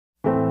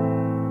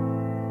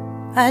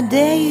I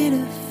dare you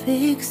to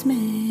fix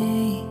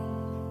me.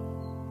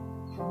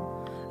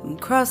 I'm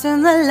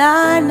crossing the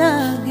line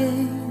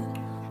again,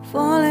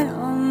 falling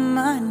on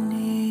my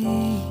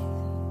knees.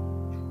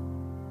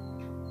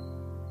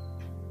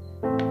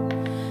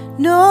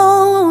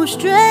 No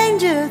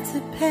stranger to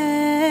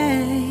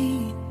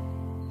pain,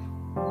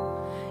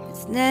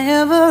 it's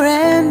never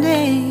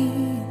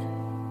ending,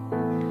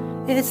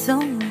 it's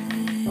only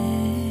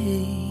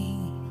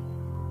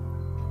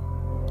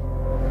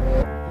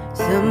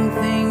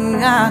something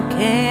I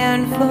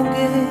can't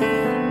forget.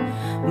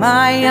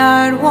 My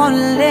heart won't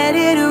let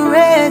it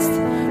rest,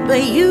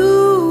 but you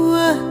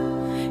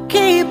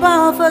keep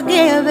on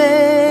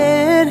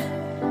forgiving.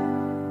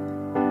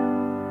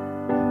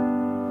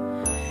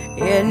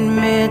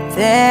 Admit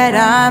that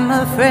I'm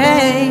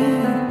afraid.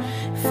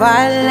 If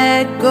I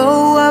let go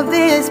of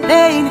this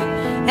pain,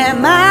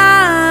 am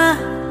I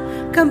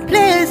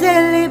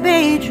completely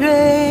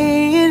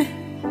betrayed?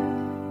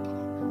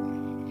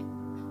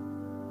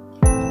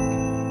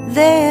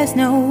 There's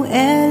no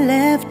air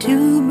left to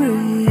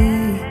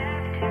breathe.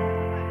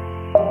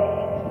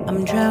 I'm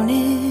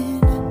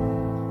drowning,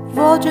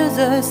 vultures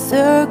are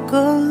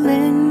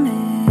circling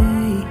me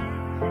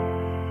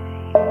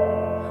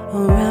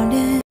around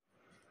it.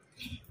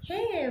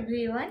 Hey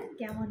everyone,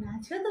 কেমন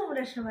আছো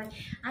তোমরা সবাই?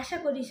 আশা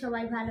করি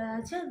সবাই ভালো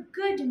আছো।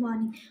 Good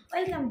morning,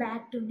 welcome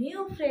back to new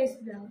fresh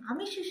blog.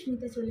 আমি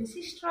সুস্মিতা চলেছি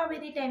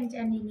স্ট্রবেরি টাইম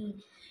জার্নি নিয়ে।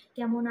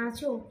 কেমন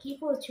আছো, কি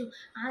করছো?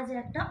 আজ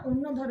একটা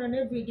অন্য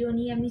ধরনের ভিডিও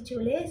নিয়ে আমি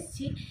চলে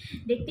এসেছি।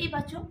 দেখতেই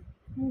পাচ্ছ,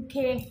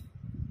 মুখে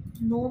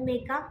নো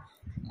মেকআপ,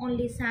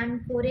 অনলি স্নান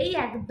করেই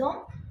একদম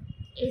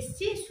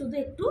এসছি, শুধু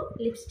একটু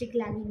লিপস্টিক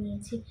লাগিয়ে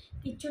নিয়েছি,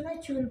 কিচ্ছু নয়,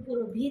 চুল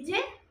পুরো ভিজে।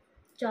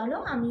 চলো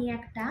আমি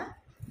একটা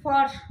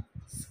ফর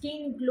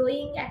স্কিন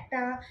গ্লোয়িং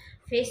একটা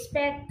ফেস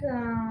প্যাক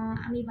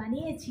আমি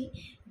বানিয়েছি,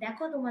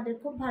 দেখো তোমাদের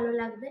খুব ভালো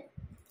লাগবে।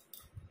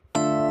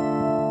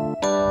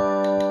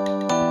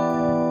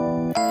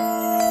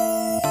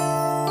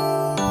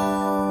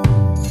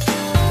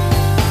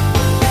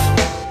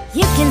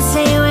 You can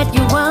say what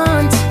you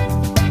want,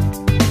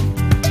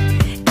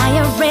 I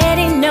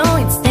already know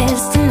it's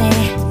destiny.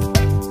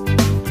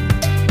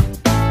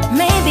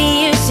 Maybe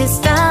you should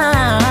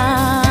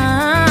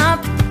stop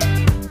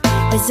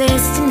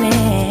resisting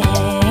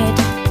it.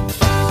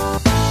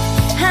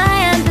 I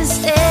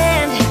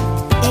understand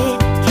it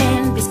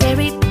can be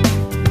scary,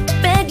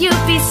 but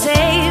you'll be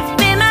safe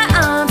in my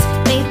arms,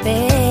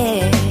 baby.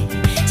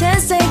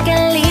 Just take a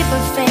leap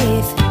of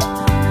faith.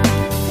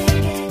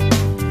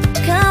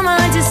 Come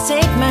on, just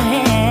take my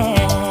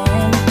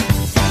hand,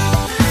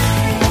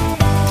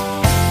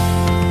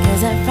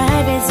 'cause our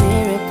vibe is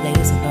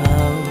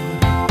irreplaceable.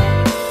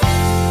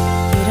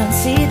 You don't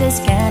see this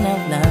kind of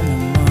love no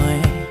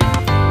more.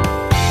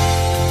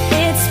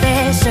 It's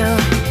special,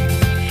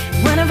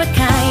 one of a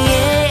kind,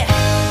 yeah.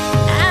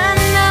 I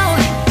know,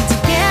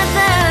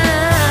 together,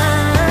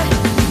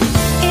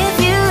 if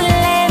you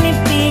let me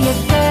be your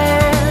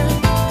girl,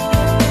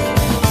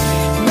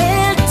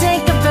 we'll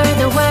take over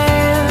the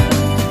world.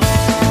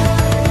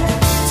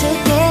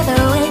 Together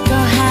we'll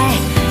go high,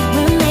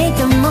 we'll make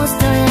the most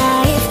of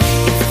life.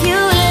 If you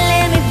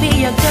let me be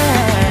your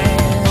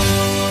girl,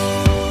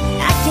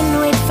 I can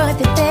wait for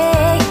the day